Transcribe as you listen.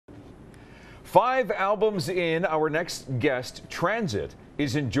5 albums in, our next guest, Transit,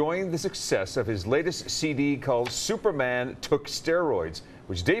 is enjoying the success of his latest CD called Superman Took Steroids,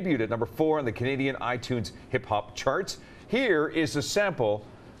 which debuted at #4 on the Canadian iTunes hip-hop charts. Here is a sample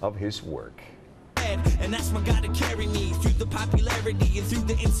of his work. And that's my God to carry me through the popularity and through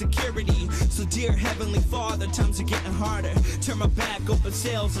the insecurity. So dear Heavenly Father, times are getting harder. Turn my back, open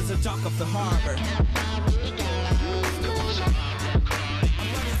sails as I dock off the harbor.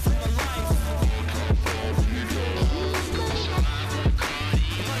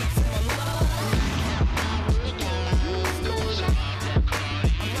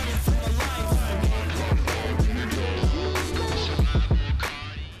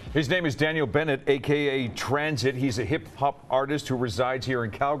 His name is Daniel Bennett, a.k.a. Transit. He's a hip-hop artist who resides here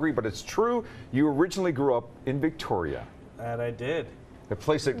in Calgary, but it's true you originally grew up in Victoria. That I did. A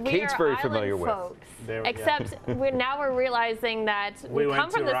place that Kate's very familiar with. Except now we're realizing that we come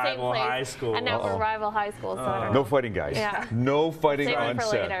from the same place, high school. and now we're rival high school. So I don't know. No fighting, guys. Yeah. No fighting Save on it for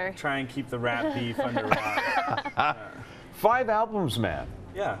set. later. Try and keep the rap beef under wraps. 5 albums, man.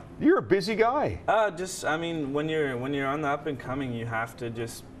 Yeah. You're a busy guy. I mean, when you're on the up and coming, you have to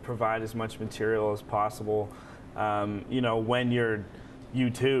just provide as much material as possible. You know, when you're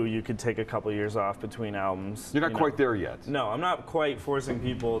U2, you could take a couple years off between albums. You're not quite there yet. No, I'm not quite forcing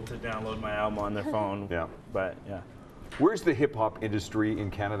people to download my album on their phone. Yeah. But yeah. Where's the hip hop industry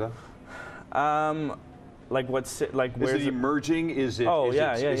in Canada? Like what's like? Is it emerging? Is it? Oh,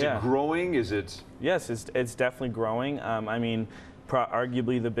 is it growing? Is it? Yes, it's definitely growing. I mean,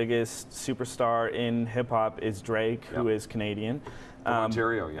 arguably the biggest superstar in hip hop is Drake, who is Canadian. From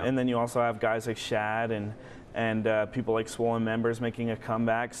Ontario, yeah. And then you also have guys like Shad and people like Swollen Members making a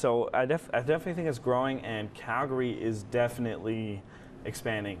comeback. So I definitely think it's growing, and Calgary is definitely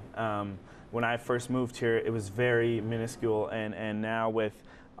expanding. When I first moved here, it was very minuscule, and now with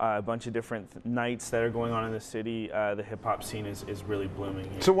a bunch of different nights that are going on in the city, the hip hop scene is really blooming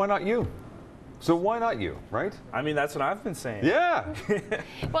here. So why not you? So why not you, right? I mean, that's what I've been saying. Yeah.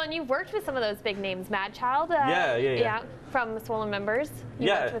 Well, and you've worked with some of those big names, Mad Child. Yeah. From Swollen Members. You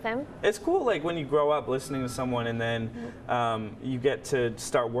worked with him. It's cool, like when you grow up listening to someone and then you get to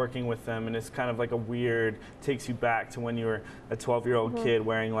start working with them, and it's kind of like a weird, takes you back to when you were a 12-year-old kid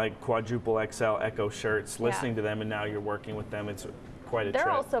wearing like quadruple XL Echo shirts, listening to them, and now you're working with them. It's quite a trip.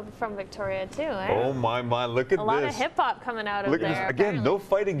 They're also from Victoria too, eh? Oh my, look at this. A lot of hip hop coming out of Look there. at this. Again, no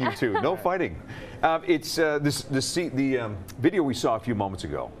fighting, you two. No fighting. It's the video we saw a few moments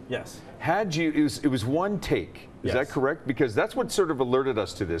ago. Yes. It was one take. Is that correct? Because that's what sort of alerted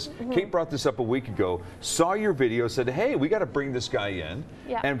us to this. Kate brought this up a week ago, saw your video, said, hey, we got to bring this guy in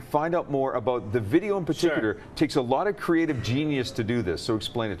and find out more about the video in particular. Takes a lot of creative genius to do this, so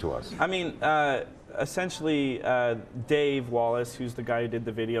explain it to us. I mean, essentially, Dave Wallace, who's the guy who did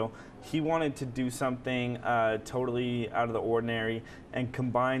the video, he wanted to do something totally out of the ordinary and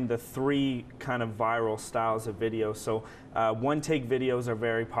combine the 3 kind of viral styles of video. So one-take videos are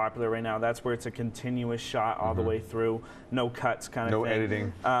very popular right now. That's where it's a continuous shot all the way through, no cuts kind of thing. No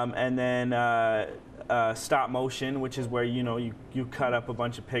editing. And then stop motion, which is where you cut up a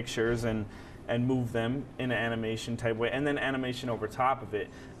bunch of pictures and move them in an animation type way, and then animation over top of it.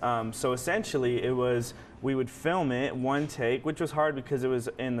 So essentially it was, we would film it one take, which was hard because it was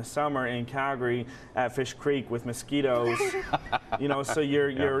in the summer in Calgary at Fish Creek with mosquitoes. So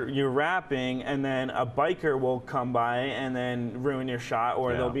you're rapping, and then a biker will come by and then ruin your shot,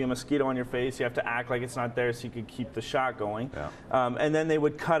 or there'll be a mosquito on your face. You have to act like it's not there so you can keep the shot going. And then they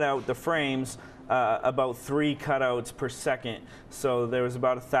would cut out the frames, about 3 cutouts per second. So there was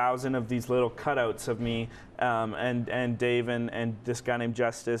about 1,000 of these little cutouts of me, and Dave and this guy named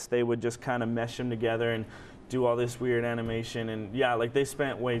Justice. They would just kind of mesh them together and do all this weird animation. And yeah, like they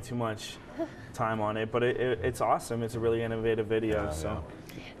spent way too much time on it, but it's awesome. It's a really innovative video.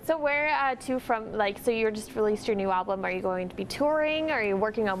 So where to from, like, so you just released your new album. Are you going to be touring? Are you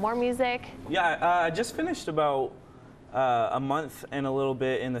working on more music? Yeah, I just finished about a month and a little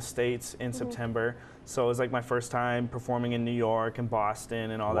bit in the States in September. So it was like my first time performing in New York and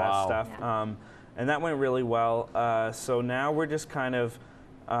Boston and all that stuff. And that went really well. So now we're just kind of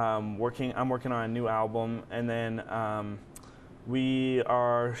I'm working on a new album, and then we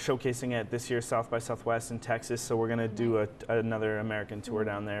are showcasing at this year's South by Southwest in Texas. So we're gonna do another American tour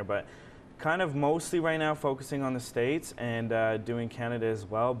down there, but kind of mostly right now focusing on the States and doing Canada as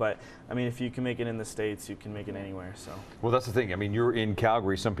well. But I mean, if you can make it in the States, you can make it anywhere. So. Well, that's the thing. I mean, you're in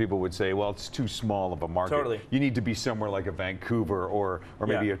Calgary. Some people would say, well, it's too small of a market. Totally. You need to be somewhere like a Vancouver or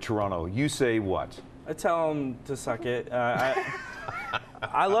maybe a Toronto. You say what? I tell them to suck it.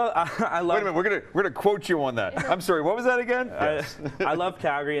 I love. Wait a minute, we're gonna quote you on that. I'm sorry, what was that again? Yes. I love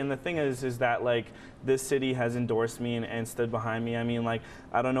Calgary, and the thing is that like this city has endorsed me and stood behind me. I mean, like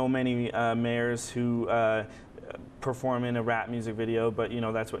I don't know many mayors who perform in a rap music video, but you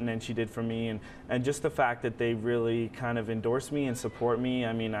know that's what Nenshi did for me, and just the fact that they really kind of endorse me and support me.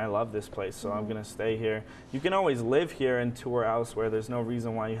 I mean, I love this place, so I'm gonna stay here. You can always live here and tour elsewhere. There's no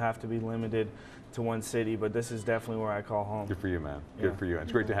reason why you have to be limited to one city, but this is definitely where I call home. Good for you, man. Good for you.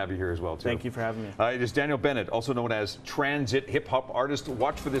 It's great to have you here as well, too. Thank you for having me. It is Daniel Bennett, also known as Transit Hip Hop Artist.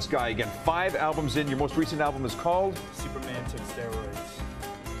 Watch for this guy again. 5 albums in. Your most recent album is called Superman Took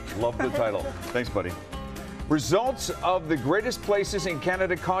Steroids. Love the title. Thanks, buddy. Results of the Greatest Places in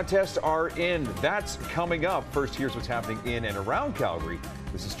Canada contest are in. That's coming up. First, here's what's happening in and around Calgary.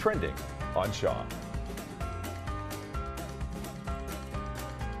 This is Trending on Shaw.